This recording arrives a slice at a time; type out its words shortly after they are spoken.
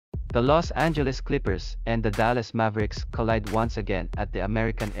The Los Angeles Clippers and the Dallas Mavericks collide once again at the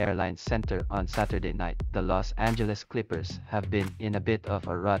American Airlines Center on Saturday night. The Los Angeles Clippers have been in a bit of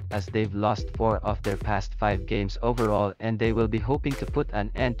a rut as they've lost 4 of their past 5 games overall, and they will be hoping to put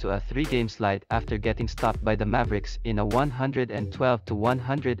an end to a 3-game slide after getting stopped by the Mavericks in a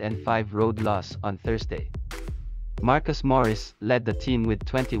 112-105 road loss on Thursday. Marcus Morris led the team with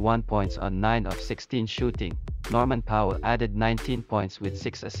 21 points on 9 of 16 shooting. Norman Powell added 19 points with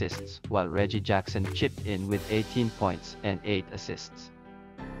 6 assists, while Reggie Jackson chipped in with 18 points and 8 assists.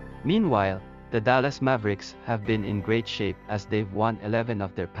 Meanwhile, the Dallas Mavericks have been in great shape as they've won 11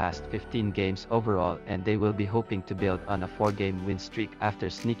 of their past 15 games overall, and they will be hoping to build on a 4-game win streak after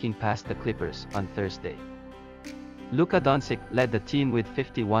sneaking past the Clippers on Thursday. Luka Doncic led the team with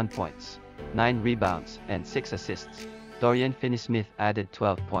 51 points, 9 rebounds, and 6 assists. Dorian Finney-Smith added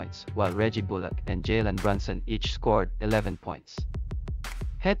 12 points, while Reggie Bullock and Jalen Brunson each scored 11 points.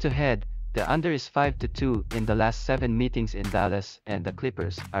 Head-to-head, the under is 5-2 in the last 7 meetings in Dallas, and the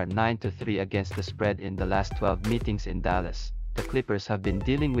Clippers are 9-3 against the spread in the last 12 meetings in Dallas. The Clippers have been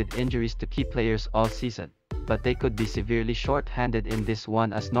dealing with injuries to key players all season, but they could be severely short-handed in this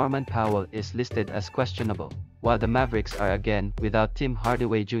one as Norman Powell is listed as questionable, while the Mavericks are again without Tim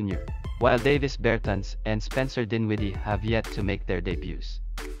Hardaway Jr., while Davis Bertans and Spencer Dinwiddie have yet to make their debuts.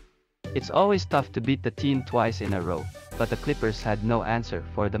 It's always tough to beat the team twice in a row, but the Clippers had no answer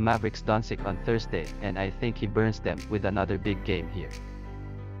for the Mavericks' Doncic on Thursday, and I think he burns them with another big game here.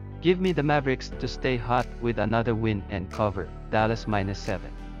 Give me the Mavericks to stay hot with another win and cover, Dallas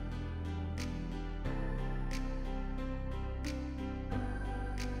 -7.